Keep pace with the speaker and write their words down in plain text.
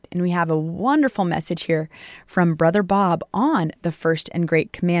and we have a wonderful message here from Brother Bob on the first and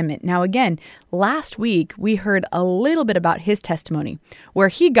great commandment. Now, again, last week we heard a little bit about his testimony, where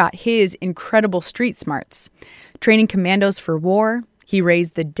he got his incredible street smarts, training commandos for war. He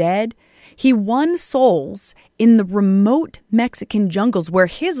raised the dead. He won souls in the remote Mexican jungles where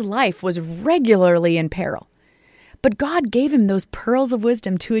his life was regularly in peril. But God gave him those pearls of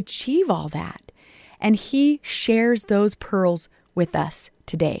wisdom to achieve all that. And he shares those pearls with us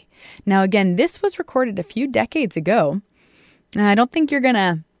today. Now, again, this was recorded a few decades ago. I think you're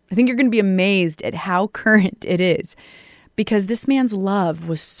going to be amazed at how current it is, because this man's love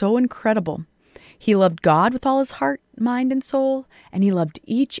was so incredible. He loved God with all his heart, mind, and soul, and he loved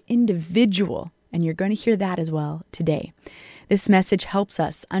each individual. And you're going to hear that as well today. This message helps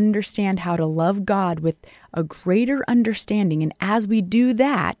us understand how to love God with a greater understanding. And as we do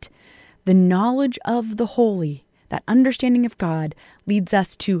that, the knowledge of the holy, that understanding of God, leads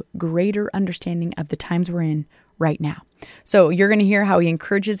us to greater understanding of the times we're in right now. So you're going to hear how he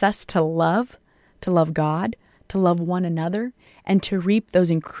encourages us to love God, to love one another, and to reap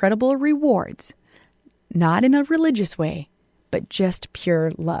those incredible rewards. Not in a religious way, but just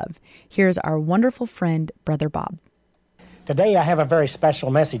pure love. Here's our wonderful friend, Brother Bob. Today I have a very special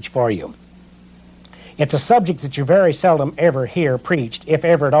message for you. It's a subject that you very seldom ever hear preached, if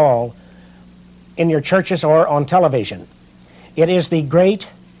ever at all, in your churches or on television. It is the great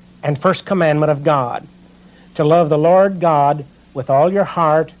and first commandment of God, to love the Lord God with all your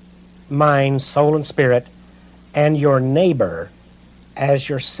heart, mind, soul, and spirit, and your neighbor as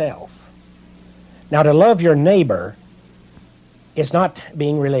yourself. Now, to love your neighbor is not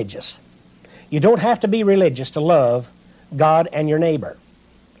being religious. You don't have to be religious to love God and your neighbor.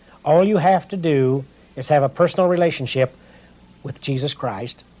 All you have to do is have a personal relationship with Jesus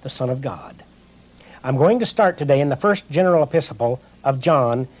Christ, the Son of God. I'm going to start today in the first general epistle of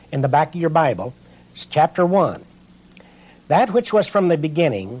John in the back of your Bible, chapter 1. That which was from the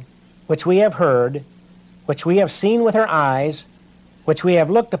beginning, which we have heard, which we have seen with our eyes, which we have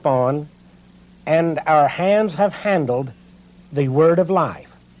looked upon, and our hands have handled, the word of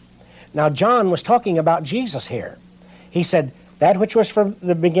life. Now, John was talking about Jesus here. He said, that which was from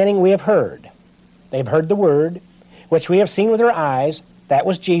the beginning we have heard. They've heard the word, which we have seen with our eyes, that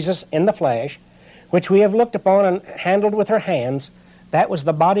was Jesus in the flesh, which we have looked upon and handled with our hands, that was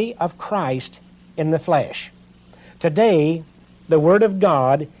the body of Christ in the flesh. Today, the Word of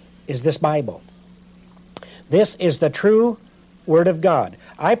God is this Bible. This is the true Word of God.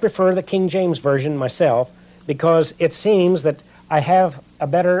 I prefer the King James Version myself because it seems that I have a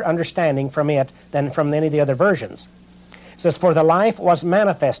better understanding from it than from any of the other versions. It says, for the life was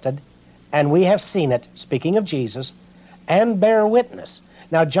manifested, and we have seen it, speaking of Jesus, and bear witness.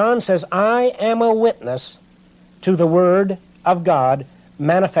 Now, John says, I am a witness to the Word of God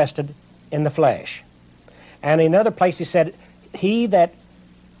manifested in the flesh. And in another place he said, he that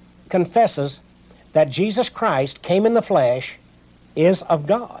confesses that Jesus Christ came in the flesh is of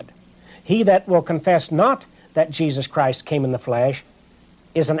God. He that will confess not that Jesus Christ came in the flesh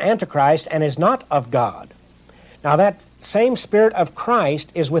is an antichrist and is not of God. Now that same Spirit of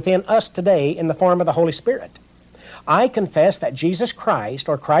Christ is within us today in the form of the Holy Spirit. I confess that Jesus Christ,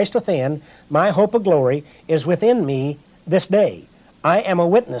 or Christ within, my hope of glory, is within me this day. I am a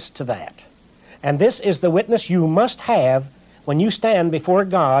witness to that. And this is the witness you must have when you stand before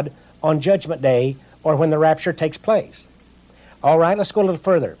God on Judgment Day or when the rapture takes place. All right, let's go a little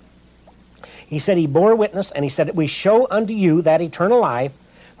further. He said he bore witness, and he said, we show unto you that eternal life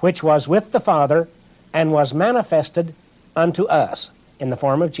which was with the Father and was manifested unto us in the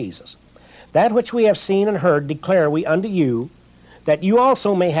form of Jesus. That which we have seen and heard declare we unto you, that you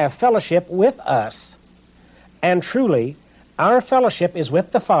also may have fellowship with us. And truly, our fellowship is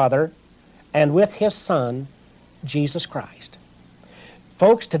with the Father and with His Son, Jesus Christ.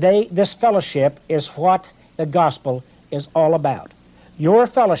 Folks, today this fellowship is what the gospel is all about. Your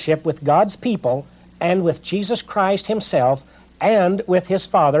fellowship with God's people and with Jesus Christ Himself and with His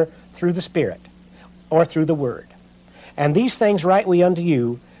Father through the Spirit or through the Word. And these things write we unto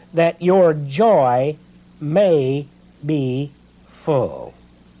you, that your joy may be full.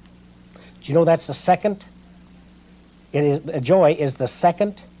 Do you know that's the second? Joy is the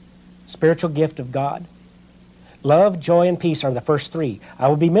second spiritual gift of God. Love, joy, and peace are the first three. I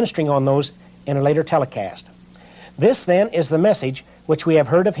will be ministering on those in a later telecast. This then is the message which we have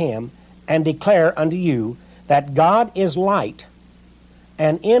heard of Him and declare unto you, that God is light,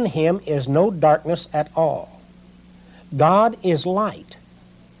 and in Him is no darkness at all. God is light.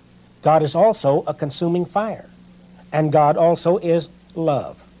 God is also a consuming fire, and God also is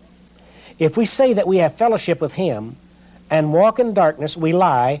love. If we say that we have fellowship with Him and walk in darkness, we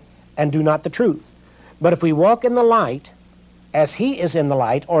lie and do not the truth. But if we walk in the light, as he is in the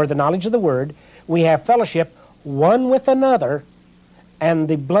light, or the knowledge of the word, we have fellowship one with another, and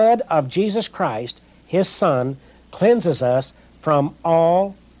the blood of Jesus Christ, his Son, cleanses us from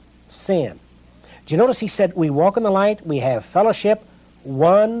all sin. Do you notice he said we walk in the light, we have fellowship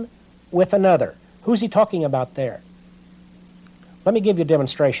one with another. Who's he talking about there? Let me give you a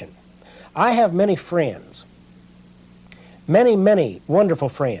demonstration. I have many friends, many wonderful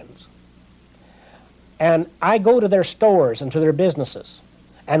friends. And I go to their stores and to their businesses,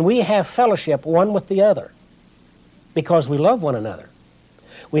 and we have fellowship one with the other because we love one another.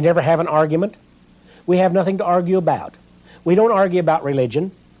 We never have an argument. We have nothing to argue about. We don't argue about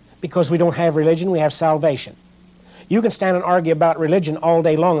religion because we don't have religion, we have salvation. You can stand and argue about religion all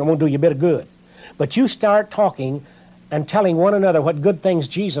day long and it won't do you a bit of good. But you start talking and telling one another what good things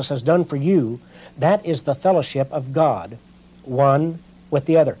Jesus has done for you, that is the fellowship of God, one with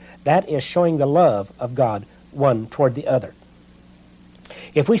the other. That is showing the love of God one toward the other.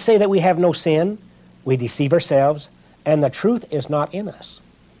 If we say that we have no sin, we deceive ourselves, and the truth is not in us.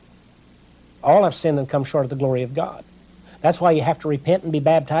 All have sinned and come short of the glory of God. That's why you have to repent and be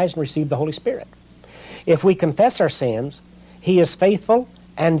baptized and receive the Holy Spirit. If we confess our sins, he is faithful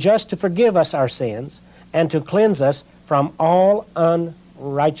and just to forgive us our sins and to cleanse us from all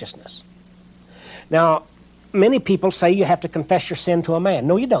unrighteousness. Now, many people say you have to confess your sin to a man.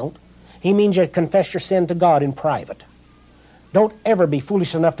 No, you don't. He means you confess your sin to God in private. Don't ever be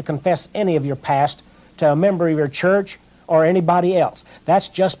foolish enough to confess any of your past to a member of your church or anybody else. That's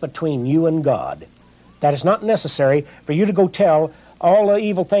just between you and God. That is not necessary for you to go tell all the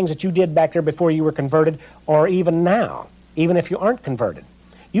evil things that you did back there before you were converted, or even now, even if you aren't converted.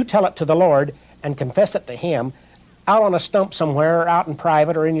 You tell it to the Lord and confess it to him out on a stump somewhere, or out in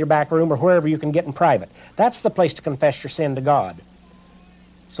private, or in your back room, or wherever you can get in private. That's the place to confess your sin to God.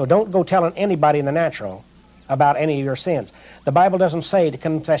 So don't go telling anybody in the natural about any of your sins. The Bible doesn't say to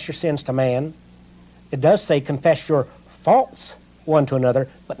confess your sins to man. It does say confess your faults one to another,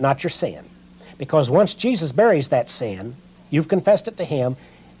 but not your sin. Because once Jesus buries that sin, you've confessed it to him,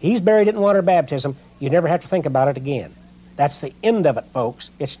 he's buried it in water baptism, you never have to think about it again. That's the end of it, folks.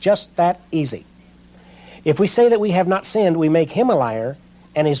 It's just that easy. If we say that we have not sinned, we make him a liar,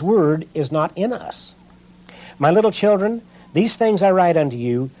 and his word is not in us. My little children, these things I write unto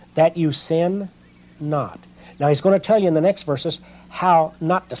you, that you sin not. Now he's going to tell you in the next verses how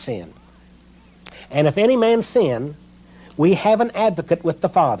not to sin. And if any man sin, we have an advocate with the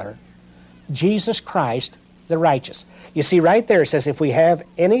Father, Jesus Christ the righteous. You see right there it says if we have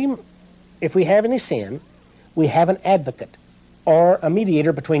any sin, we have an advocate or a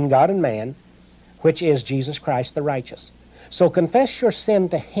mediator between God and man, which is Jesus Christ the righteous. So confess your sin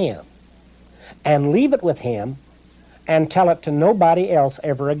to him and leave it with him and tell it to nobody else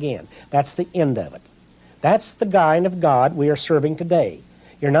ever again. That's the end of it. That's the kind of God we are serving today.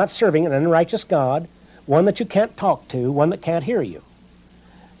 You're not serving an unrighteous God, one that you can't talk to, one that can't hear you.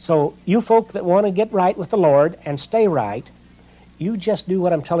 So you folk that want to get right with the Lord and stay right, you just do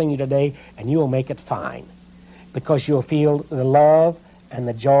what I'm telling you today and you'll make it fine. Because you'll feel the love and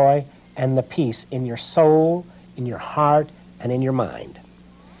the joy and the peace in your soul, in your heart, and in your mind.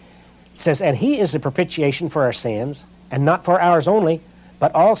 It says, and he is the propitiation for our sins, and not for ours only,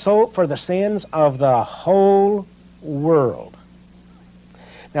 but also for the sins of the whole world.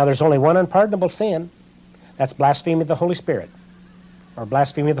 Now there's only one unpardonable sin. That's blasphemy of the Holy Spirit, or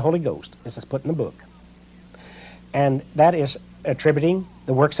blasphemy of the Holy Ghost, as it's put in the book. And that is attributing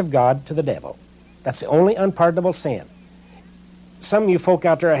the works of God to the devil. That's the only unpardonable sin. Some of you folk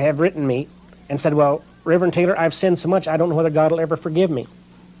out there have written me and said, well, Reverend Taylor, I've sinned so much, I don't know whether God will ever forgive me.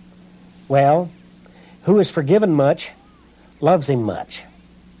 Well, who is forgiven much loves him much.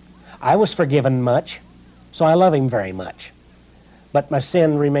 I was forgiven much, so I love him very much. But my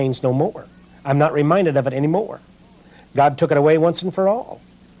sin remains no more. I'm not reminded of it anymore. God took it away once and for all.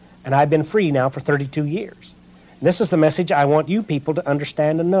 And I've been free now for 32 years. This is the message I want you people to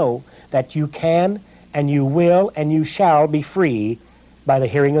understand and know, that you can and you will and you shall be free by the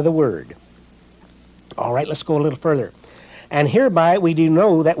hearing of the word. All right, let's go a little further. And hereby we do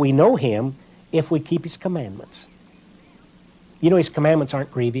know that we know him if we keep his commandments. You know his commandments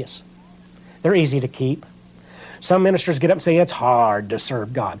aren't grievous. They're easy to keep. Some ministers get up and say it's hard to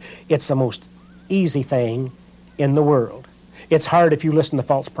serve God. It's the most easy thing in the world. It's hard if you listen to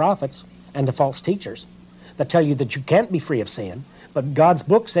false prophets and to false teachers that tell you that you can't be free of sin, but God's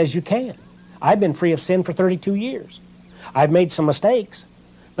book says you can. I've been free of sin for 32 years. I've made some mistakes,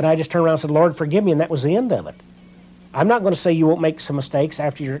 but I just turned around and said, Lord, forgive me, and that was the end of it. I'm not going to say you won't make some mistakes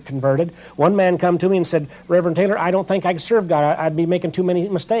after you're converted. One man come to me and said, Reverend Taylor, I don't think I can serve God. I'd be making too many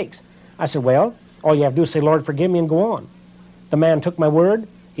mistakes. I said, well, all you have to do is say, Lord, forgive me, and go on. The man took my word.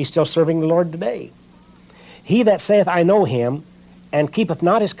 He's still serving the Lord today. He that saith, I know him, and keepeth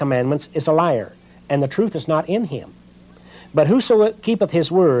not his commandments, is a liar, and the truth is not in him. But whoso keepeth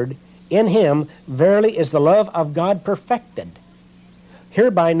his word, in him verily is the love of God perfected.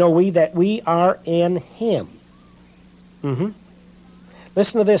 Hereby know we that we are in him.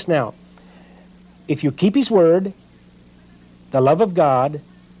 Listen to this now. If you keep his word, the love of God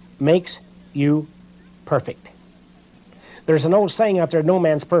makes you perfect. There's an old saying out there, no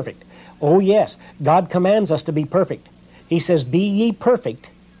man's perfect. Oh yes, God commands us to be perfect. He says, be ye perfect,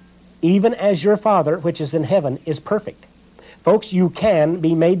 even as your Father which is in heaven is perfect. Folks, you can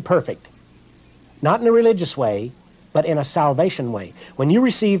be made perfect. Not in a religious way, but in a salvation way. When you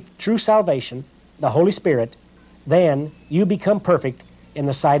receive true salvation, the Holy Spirit, then you become perfect in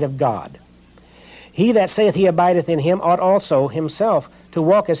the sight of God. He that saith he abideth in him ought also himself to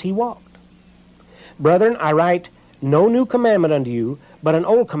walk as he walked. Brethren, I write no new commandment unto you, but an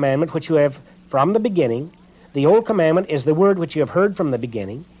old commandment which you have from the beginning. The old commandment is the word which you have heard from the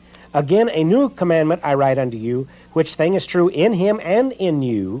beginning. Again, a new commandment I write unto you, which thing is true in him and in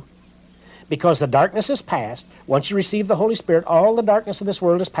you, because the darkness is past. Once you receive the Holy Spirit, all the darkness of this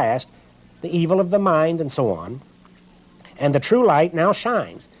world is past, the evil of the mind and so on. And the true light now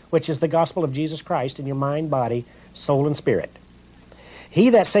shines, which is the gospel of Jesus Christ in your mind, body, soul, and spirit. He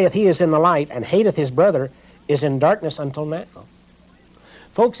that saith he is in the light and hateth his brother is in darkness until now.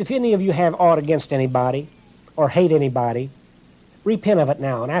 Folks, if any of you have aught against anybody or hate anybody, repent of it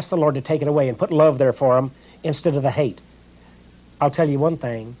now and ask the Lord to take it away and put love there for them instead of the hate. I'll tell you one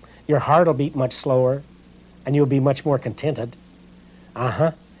thing, your heart will beat much slower and you'll be much more contented.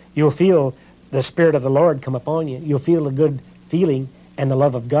 You'll feel the Spirit of the Lord come upon you. You'll feel the good feeling and the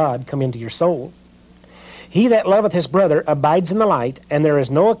love of God come into your soul. He that loveth his brother abides in the light, and there is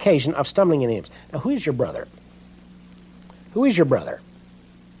no occasion of stumbling in him. Now, who is your brother? Who is your brother?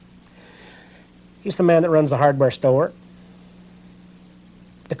 He's the man that runs the hardware store,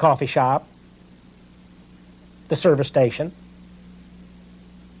 the coffee shop, the service station,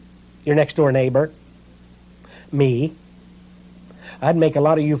 your next door neighbor, me. I'd make a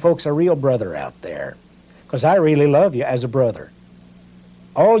lot of you folks a real brother out there, because I really love you as a brother.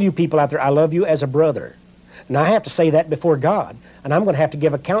 All you people out there, I love you as a brother. And I have to say that before God, and I'm going to have to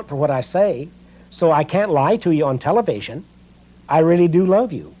give account for what I say, so I can't lie to you on television. I really do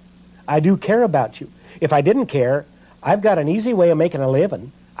love you. I do care about you. If I didn't care, I've got an easy way of making a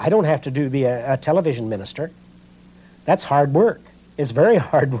living. I don't have to be a television minister. That's hard work. It's very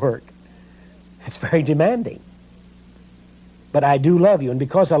hard work. It's very demanding. But I do love you, and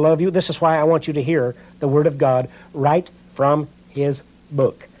because I love you, this is why I want you to hear the Word of God right from His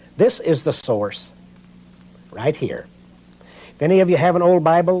book. This is the source, right here. If any of you have an old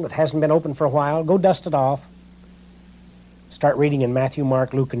Bible that hasn't been opened for a while, go dust it off. Start reading in Matthew,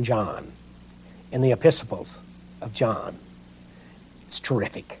 Mark, Luke, and John, in the epistles of John. It's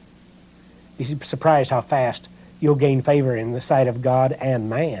terrific. You'll be surprised how fast you'll gain favor in the sight of God and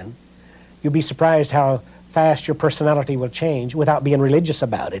man. You'll be surprised how fast your personality will change without being religious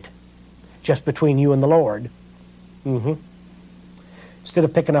about it, just between you and the Lord. Instead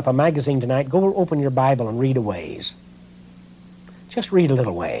of picking up a magazine tonight, go open your Bible and read a ways. Just read a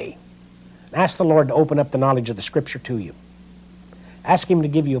little way. Ask the Lord to open up the knowledge of the Scripture to you. Ask Him to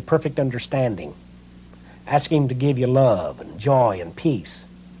give you a perfect understanding. Ask Him to give you love and joy and peace.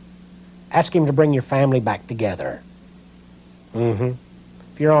 Ask Him to bring your family back together. If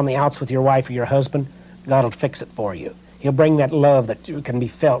you're on the outs with your wife or your husband, God will fix it for you. He'll bring that love that can be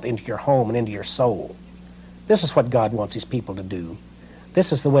felt into your home and into your soul. This is what God wants His people to do.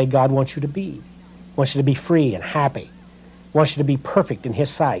 This is the way God wants you to be. He wants you to be free and happy. He wants you to be perfect in His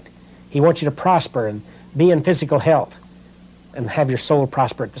sight. He wants you to prosper and be in physical health and have your soul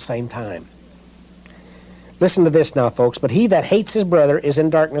prosper at the same time. Listen to this now, folks. But he that hates his brother is in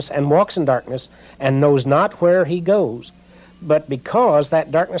darkness and walks in darkness and knows not where he goes, but because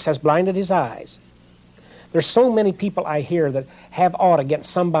that darkness has blinded his eyes. There's so many people I hear that have aught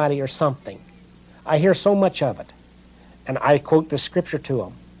against somebody or something. I hear so much of it. And I quote this scripture to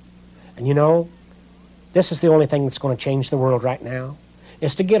them. And you know, this is the only thing that's going to change the world right now,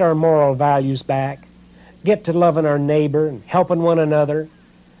 is to get our moral values back, get to loving our neighbor and helping one another,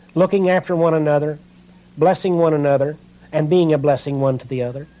 looking after one another, blessing one another, and being a blessing one to the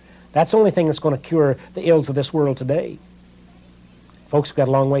other. That's the only thing that's going to cure the ills of this world today. Folks, we've got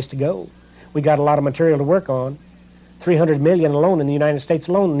a long ways to go. We got a lot of material to work on. 300 million alone in the United States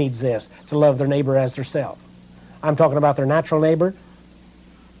alone needs this, to love their neighbor as theirself. I'm talking about their natural neighbor,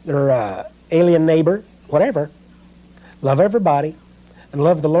 their alien neighbor, whatever. Love everybody and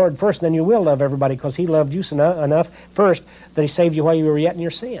love the Lord first, and then you will love everybody because He loved you enough first that He saved you while you were yet in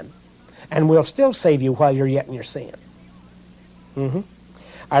your sin. And will still save you while you're yet in your sin.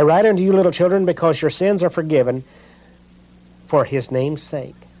 I write unto you, little children, because your sins are forgiven for His name's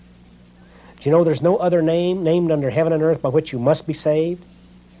sake. Do you know there's no other name named under heaven and earth by which you must be saved?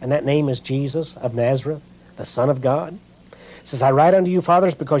 And that name is Jesus of Nazareth, the Son of God. It says, I write unto you,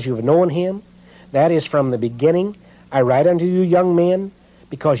 fathers, because you have known Him. That is from the beginning. I write unto you, young men,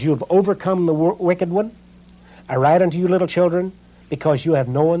 because you have overcome the wicked one. I write unto you, little children, because you have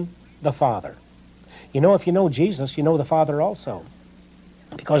known the Father. You know, if you know Jesus, you know the Father also.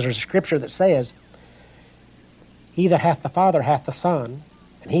 Because there's a scripture that says, He that hath the Father hath the Son,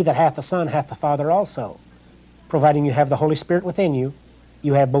 and he that hath the Son hath the Father also. Providing you have the Holy Spirit within you,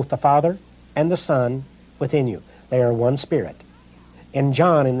 you have both the Father and the Son within you. They are one Spirit. In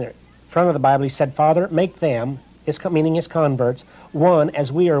John, in the front of the Bible, he said, Father, make them, meaning his converts, one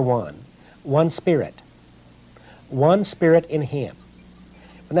as we are one. One Spirit. One Spirit in Him.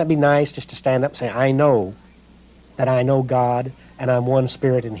 Wouldn't that be nice just to stand up and say, I know that I know God and I'm one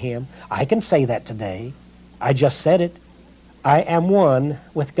Spirit in Him? I can say that today. I just said it. I am one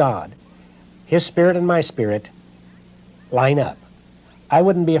with God. His Spirit and my spirit line up. I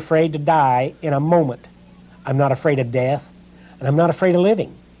wouldn't be afraid to die in a moment. I'm not afraid of death, and I'm not afraid of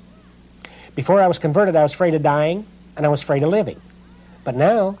living. Before I was converted, I was afraid of dying, and I was afraid of living. But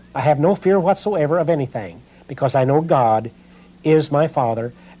now, I have no fear whatsoever of anything, because I know God is my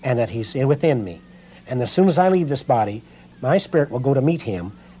Father, and that He's within me. And as soon as I leave this body, my spirit will go to meet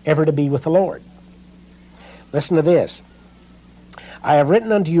Him, ever to be with the Lord. Listen to this. I have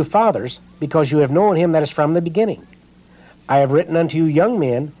written unto you, fathers, because you have known Him that is from the beginning. I have written unto you, young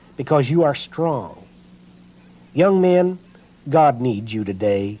men, because you are strong. Young men, God needs you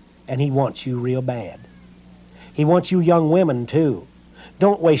today, and He wants you real bad. He wants you young women, too.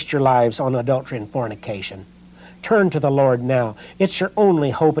 Don't waste your lives on adultery and fornication. Turn to the Lord now. It's your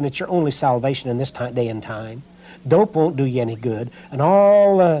only hope, and it's your only salvation in this day and time. Dope won't do you any good, and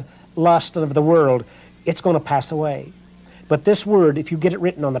all the lust of the world, it's going to pass away. But this word, if you get it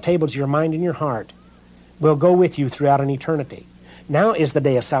written on the tables of your mind and your heart, will go with you throughout an eternity. Now is the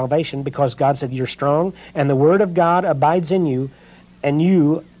day of salvation, because God said you're strong, and the word of God abides in you, and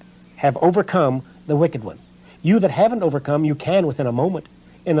you have overcome the wicked one. You that haven't overcome, you can within a moment,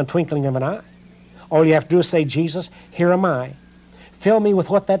 in the twinkling of an eye. All you have to do is say, Jesus, here am I. Fill me with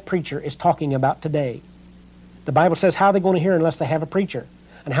what that preacher is talking about today. The Bible says, how are they going to hear unless they have a preacher?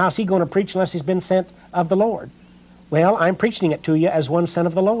 And how's he going to preach unless he's been sent of the Lord? Well, I'm preaching it to you as one sent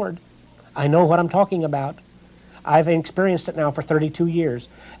of the Lord. I know what I'm talking about. I've experienced it now for 32 years.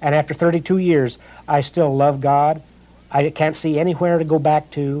 And after 32 years, I still love God. I can't see anywhere to go back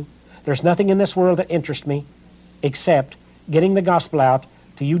to. There's nothing in this world that interests me except getting the gospel out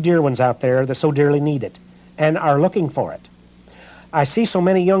to you dear ones out there that so dearly need it and are looking for it. I see so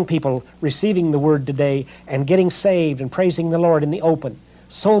many young people receiving the word today and getting saved and praising the Lord in the open.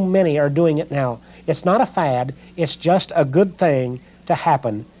 So many are doing it now. It's not a fad. It's just a good thing to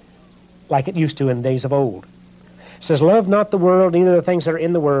happen like it used to in days of old. It says, love not the world, neither the things that are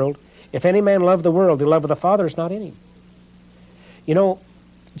in the world. If any man love the world, the love of the Father is not in him. You know,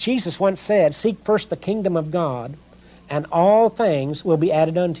 Jesus once said, seek first the kingdom of God, and all things will be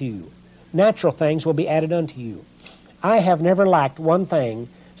added unto you. Natural things will be added unto you. I have never lacked one thing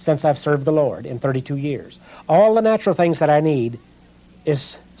since I've served the Lord in 32 years. All the natural things that I need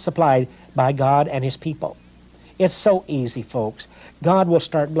is supplied by God and His people. It's so easy, folks. God will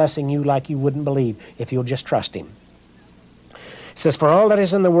start blessing you like you wouldn't believe if you'll just trust Him. It says, for all that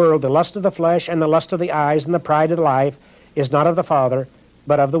is in the world, the lust of the flesh and the lust of the eyes and the pride of life is not of the Father,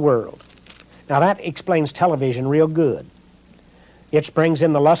 but of the world. Now that explains television real good. It brings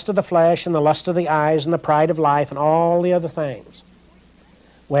in the lust of the flesh and the lust of the eyes and the pride of life and all the other things.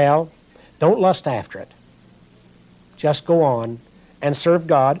 Well, don't lust after it. Just go on and serve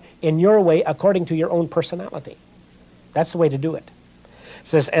God in your way according to your own personality. That's the way to do it. It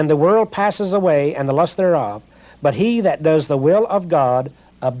says, and the world passes away and the lust thereof, but he that does the will of God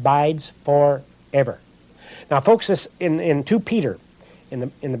abides forever. Now, folks, this in 2 Peter,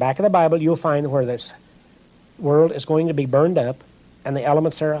 in the back of the Bible, you'll find where this world is going to be burned up and the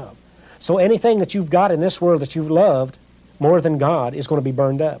elements thereof. So anything that you've got in this world that you've loved more than God is going to be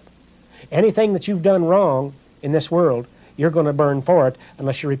burned up. Anything that you've done wrong in this world, you're going to burn for it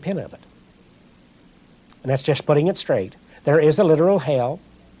unless you repent of it. And that's just putting it straight. There is a literal hell.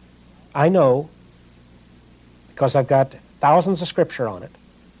 I know, because I've got thousands of scripture on it.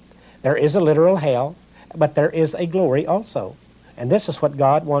 There is a literal hell. but there is a glory also. And this is what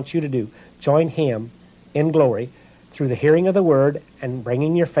God wants you to do. Join Him in glory through the hearing of the Word and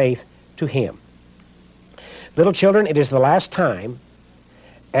bringing your faith to Him. Little children, it is the last time,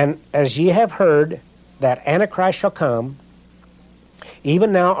 and as ye have heard that Antichrist shall come,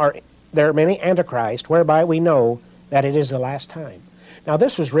 even now there are many Antichrists, whereby we know that it is the last time. Now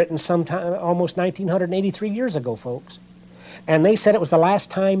this was written sometime almost 1983 years ago, folks. And they said it was the last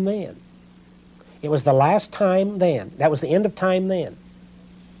time then. It was the last time then. That was the end of time then.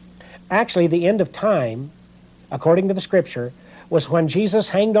 Actually, the end of time, according to the Scripture, was when Jesus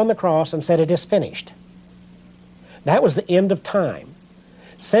hanged on the cross and said, "It is finished." That was the end of time.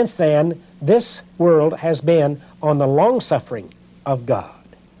 Since then, this world has been on the long-suffering of God.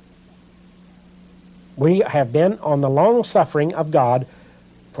 We have been on the long-suffering of God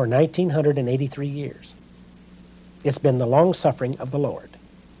for 1983 years. It's been the long-suffering of the Lord.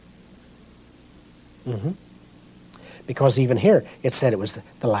 Because even here, it said it was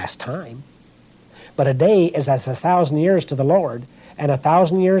the last time. But a day is as 1,000 years to the Lord, and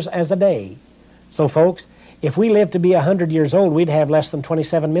 1,000 years as a day. So folks, if we lived to be 100 years old, we'd have less than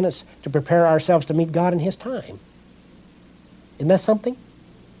 27 minutes to prepare ourselves to meet God in His time. Isn't that something?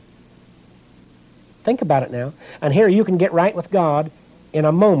 Think about it now. And here you can get right with God in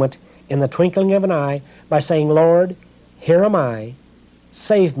a moment, in the twinkling of an eye, by saying, "Lord, here am I.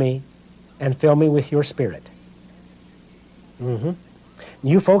 Save me and fill me with your Spirit."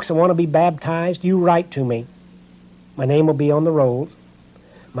 You folks that want to be baptized, you write to me. My name will be on the rolls,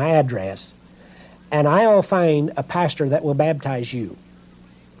 my address, and I'll find a pastor that will baptize you.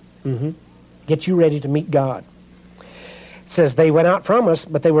 Get you ready to meet God. It says, "They went out from us,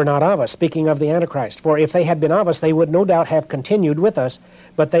 but they were not of us," speaking of the Antichrist. "For if they had been of us, they would no doubt have continued with us,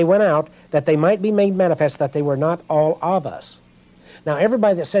 but they went out, that they might be made manifest that they were not all of us." Now,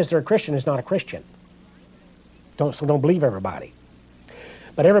 everybody that says they're a Christian is not a Christian. So don't believe everybody.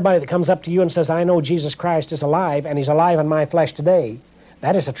 But everybody that comes up to you and says, "I know Jesus Christ is alive, and He's alive in my flesh today,"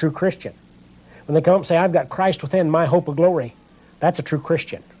 that is a true Christian. When they come up and say, "I've got Christ within, my hope of glory," that's a true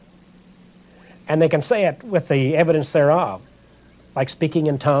Christian. And they can say it with the evidence thereof, like speaking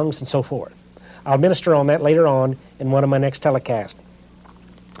in tongues and so forth. I'll minister on that later on in one of my next telecasts.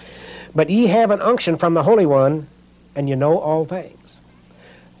 "But ye have an unction from the Holy One, and you know all things."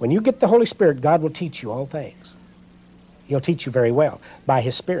 When you get the Holy Spirit, God will teach you all things. He'll teach you very well by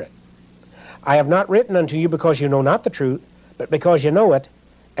His Spirit. "I have not written unto you because you know not the truth, but because you know it,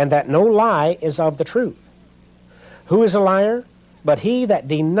 and that no lie is of the truth. Who is a liar? But he that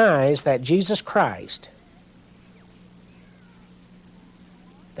denies that Jesus Christ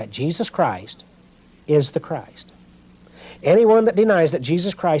is the Christ." Anyone that denies that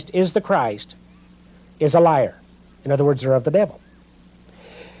Jesus Christ is the Christ is a liar. In other words, they're of the devil.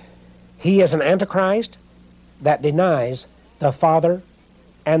 He is an Antichrist that denies the Father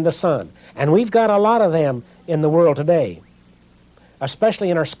and the Son. And we've got a lot of them in the world today, especially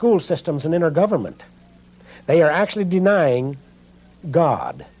in our school systems and in our government. They are actually denying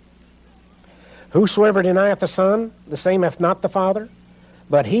God. "Whosoever denieth the Son, the same hath not the Father,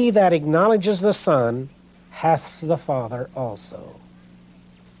 but he that acknowledges the Son hath the Father also."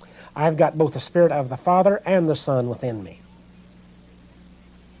 I've got both the Spirit of the Father and the Son within me.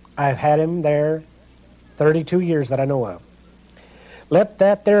 I've had Him there 32 years that I know of. "Let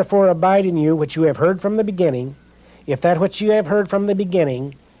that therefore abide in you which you have heard from the beginning. If that which you have heard from the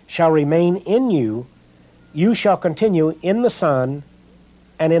beginning shall remain in you, you shall continue in the Son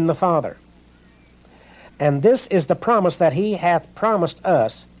and in the Father. And this is the promise that He hath promised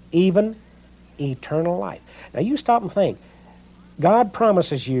us, even eternal life." Now you stop and think. God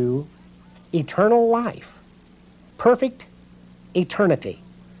promises you eternal life, perfect eternity,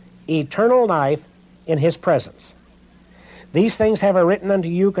 eternal life in His presence. "These things have I written unto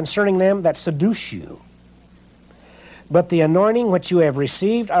you concerning them that seduce you. But the anointing which you have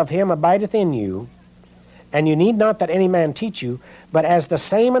received of Him abideth in you, and you need not that any man teach you, but as the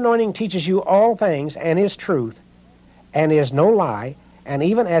same anointing teaches you all things, and is truth, and is no lie, and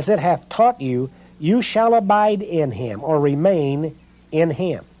even as it hath taught you, you shall abide in Him," or remain in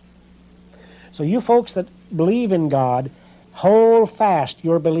Him. So you folks that believe in God, hold fast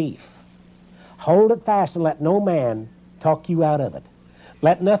your belief. Hold it fast and let no man talk you out of it.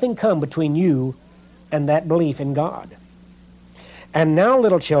 Let nothing come between you and that belief in God. "And now,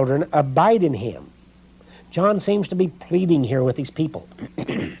 little children, abide in Him." John seems to be pleading here with these people.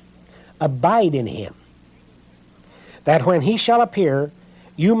 "Abide in Him, that when He shall appear,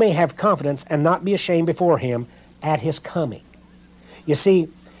 you may have confidence and not be ashamed before Him at His coming." You see,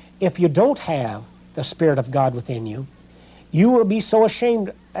 if you don't have the Spirit of God within you, you will be so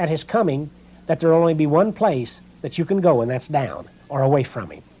ashamed at His coming that there will only be one place that you can go, and that's down or away from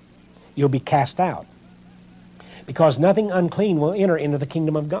Him. You'll be cast out. Because nothing unclean will enter into the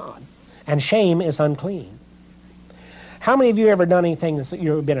kingdom of God. And shame is unclean. How many of you ever done anything that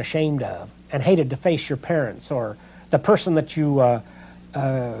you've been ashamed of and hated to face your parents or the person that you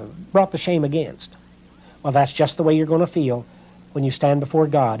brought the shame against? Well, that's just the way you're going to feel when you stand before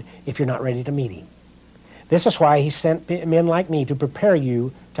God if you're not ready to meet Him. This is why He sent men like me to prepare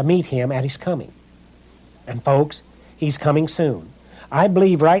you to meet Him at His coming. And folks, He's coming soon. I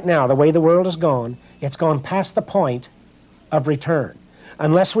believe right now, the way the world has gone, it's gone past the point of return.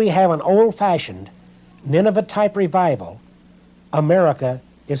 Unless we have an old-fashioned Nineveh-type revival, America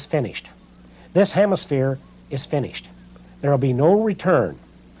is finished. This hemisphere is finished. There will be no return.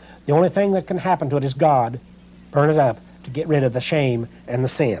 The only thing that can happen to it is God burn it up to get rid of the shame and the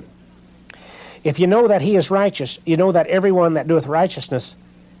sin. If you know that He is righteous, you know that everyone that doeth righteousness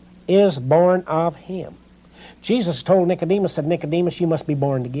is born of Him. Jesus told Nicodemus, said, Nicodemus, you must be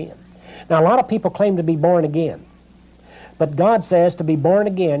born again. Now, a lot of people claim to be born again. But God says to be born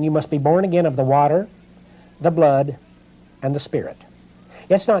again, you must be born again of the water, the blood, and the Spirit.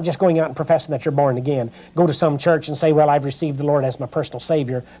 It's not just going out and professing that you're born again. Go to some church and say, well, I've received the Lord as my personal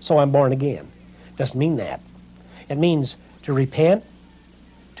Savior, so I'm born again. Doesn't mean that. It means to repent,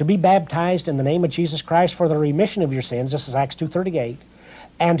 to be baptized in the name of Jesus Christ for the remission of your sins, this is Acts 2:38,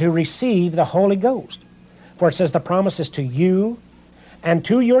 and to receive the Holy Ghost. For it says the promise is to you and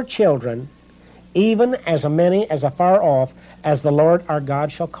to your children, even as many as afar off as the Lord our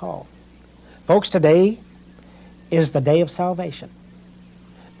God shall call. Folks, today is the day of salvation.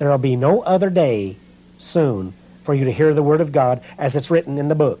 There will be no other day soon for you to hear the Word of God as it's written in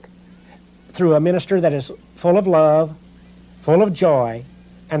the book, through a minister that is full of love, full of joy,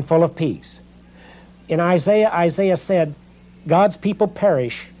 and full of peace. In Isaiah said, God's people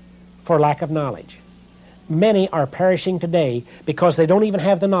perish for lack of knowledge. Many are perishing today because they don't even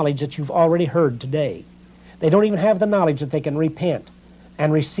have the knowledge that you've already heard today. They don't even have the knowledge that they can repent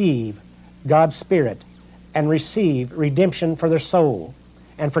and receive God's Spirit and receive redemption for their soul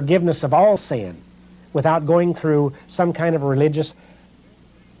and forgiveness of all sin without going through some kind of religious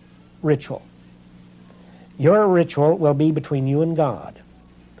ritual. Your ritual will be between you and God.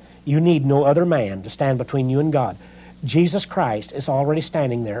 You need no other man to stand between you and God. Jesus Christ is already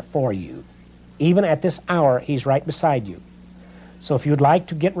standing there for you. Even at this hour, He's right beside you. So if you'd like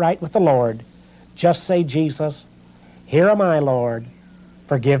to get right with the Lord, just say, Jesus, here am I, Lord.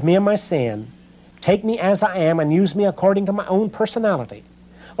 Forgive me of my sin. Take me as I am and use me according to my own personality.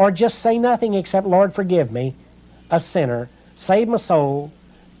 Or just say nothing except, Lord, forgive me, a sinner. Save my soul.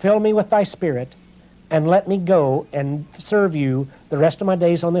 Fill me with Thy Spirit. And let me go and serve You the rest of my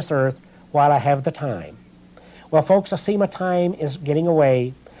days on this earth while I have the time. Well, folks, I see my time is getting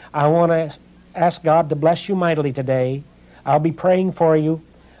away. I want to ask God to bless you mightily today. I'll be praying for you.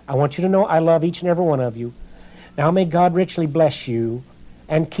 I want you to know I love each and every one of you. Now may God richly bless you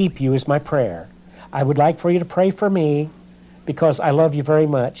and keep you is my prayer. I would like for you to pray for me because I love you very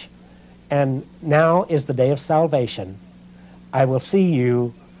much. And now is the day of salvation. I will see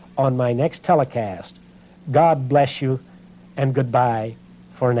you on my next telecast. God bless you and goodbye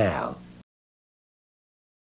for now.